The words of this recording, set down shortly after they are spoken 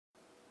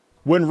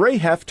When Ray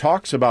Hoepf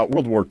talks about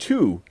World War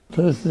II,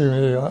 taking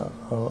the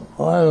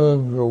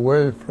islands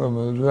away from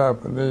the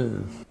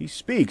Japanese, he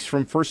speaks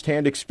from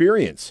firsthand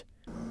experience.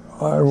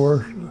 I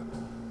worked in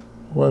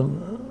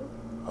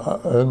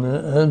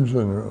the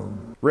engine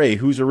room. Ray,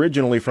 who's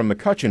originally from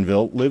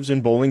McCutcheonville, lives in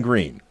Bowling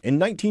Green. In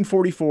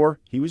 1944,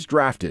 he was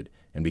drafted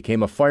and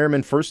became a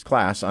fireman first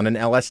class on an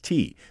LST,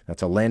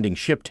 that's a landing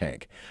ship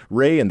tank.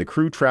 Ray and the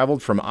crew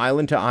traveled from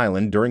island to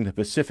island during the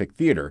Pacific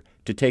Theater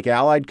to take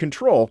Allied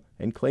control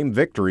and claim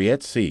victory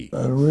at sea.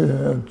 And we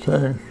had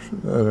tanks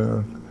that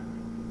had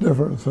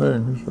different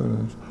things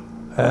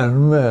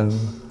and men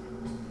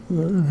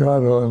that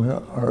got on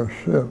our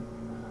ship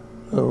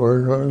that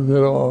were going to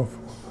get off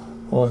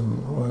when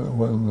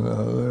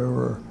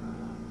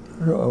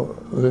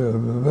the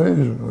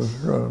invasion was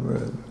going to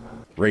be.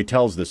 Ray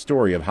tells the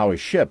story of how his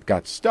ship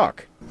got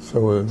stuck. So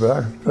we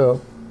backed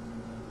up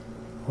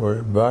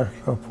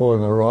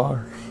on the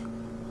rocks,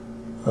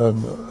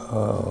 and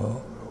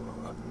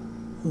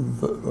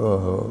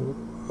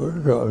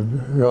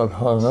got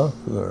hung up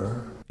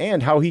there.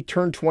 And how he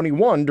turned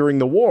 21 during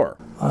the war.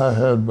 I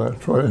had my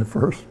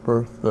 21st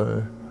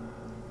birthday,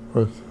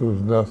 which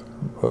was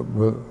nothing,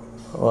 but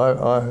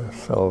I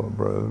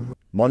celebrated.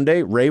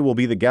 Monday, Ray will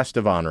be the guest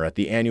of honor at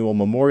the annual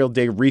Memorial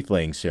Day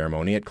wreath-laying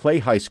ceremony at Clay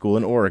High School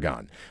in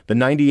Oregon. The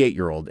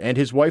 98-year-old and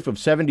his wife of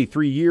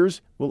 73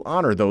 years will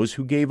honor those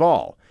who gave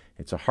all.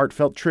 It's a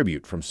heartfelt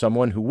tribute from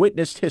someone who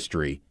witnessed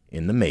history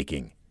in the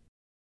making.